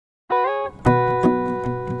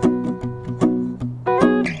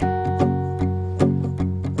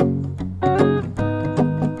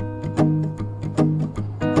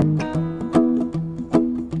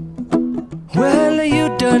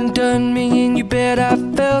you bet I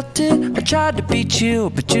felt it. I tried to be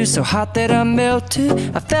chill, but you're so hot that I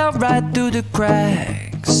melted. I fell right through the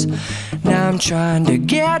cracks. Now I'm trying to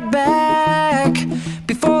get back.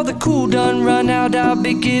 Before the cool done run out, I'll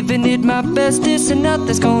be giving it my bestest, and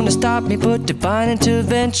nothing's gonna stop me but divine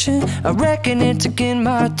intervention. I reckon it's again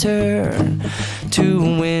my turn to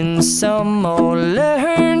win some or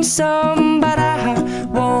learn some, but I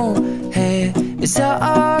won't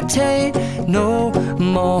hesitate no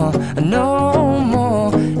more, no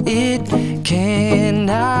more. It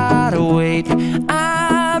cannot wait.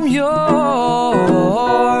 I'm yours.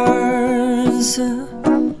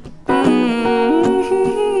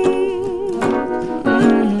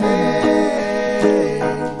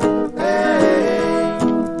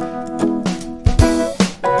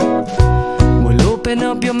 Open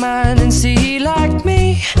up your mind and see like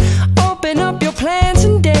me. Open up your plans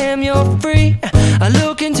and damn, you're free. I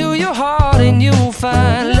look into your heart and you'll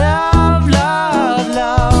find love, love,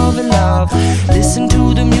 love, and love. Listen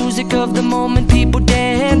to the music of the moment, people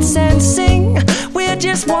dance and sing. We're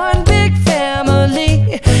just one big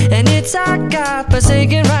family, and it's our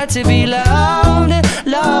God-forsaken right to be loved.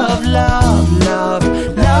 Love, love, love,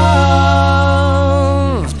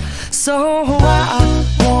 love. So I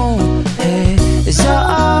won't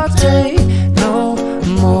hesitate no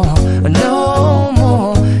more, no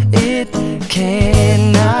more. It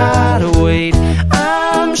cannot wait.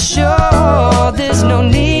 I'm sure there's no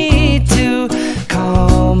need to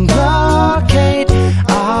complicate.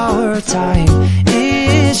 Our time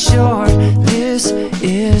is short. This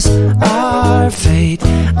is our fate.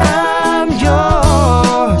 I'm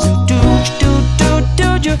yours. Do you, but do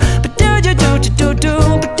you, but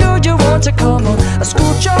do you want to come on? I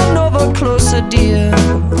scooch on over closer, dear,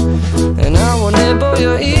 and I will nibble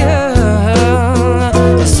your ear.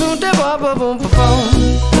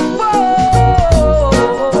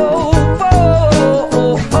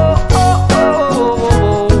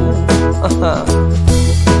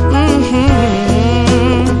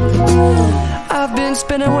 I've been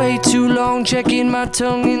spending way too long checking my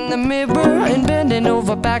tongue in the mirror and bending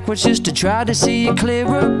over backwards just to try to see it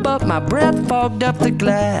clearer, but my breath fogged up the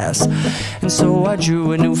glass, and so I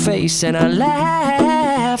drew a new face and I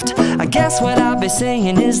laughed. I guess what I'll be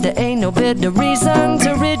saying is there ain't no better reason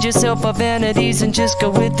to rid yourself of vanities and just go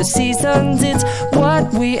with the seasons. It's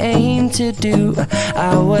what we aim to do.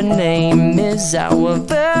 Our name is our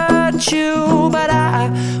virtue, but I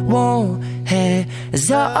won't hesitate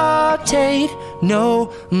no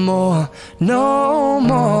more, no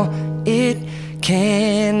more. It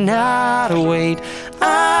cannot wait.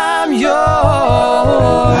 I'm yours.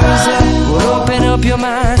 Well, open up your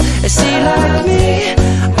mind and see like me.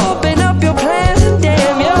 Open up your plans and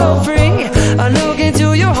damn, you're free. I look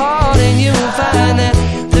into your heart and you'll find that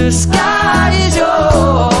the sky is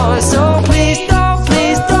yours. So please don't,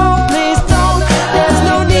 please don't, please don't. There's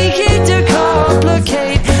no need to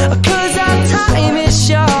complicate, 'cause our time is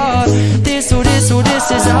short. This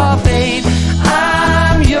is our fate.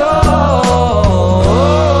 I'm yours.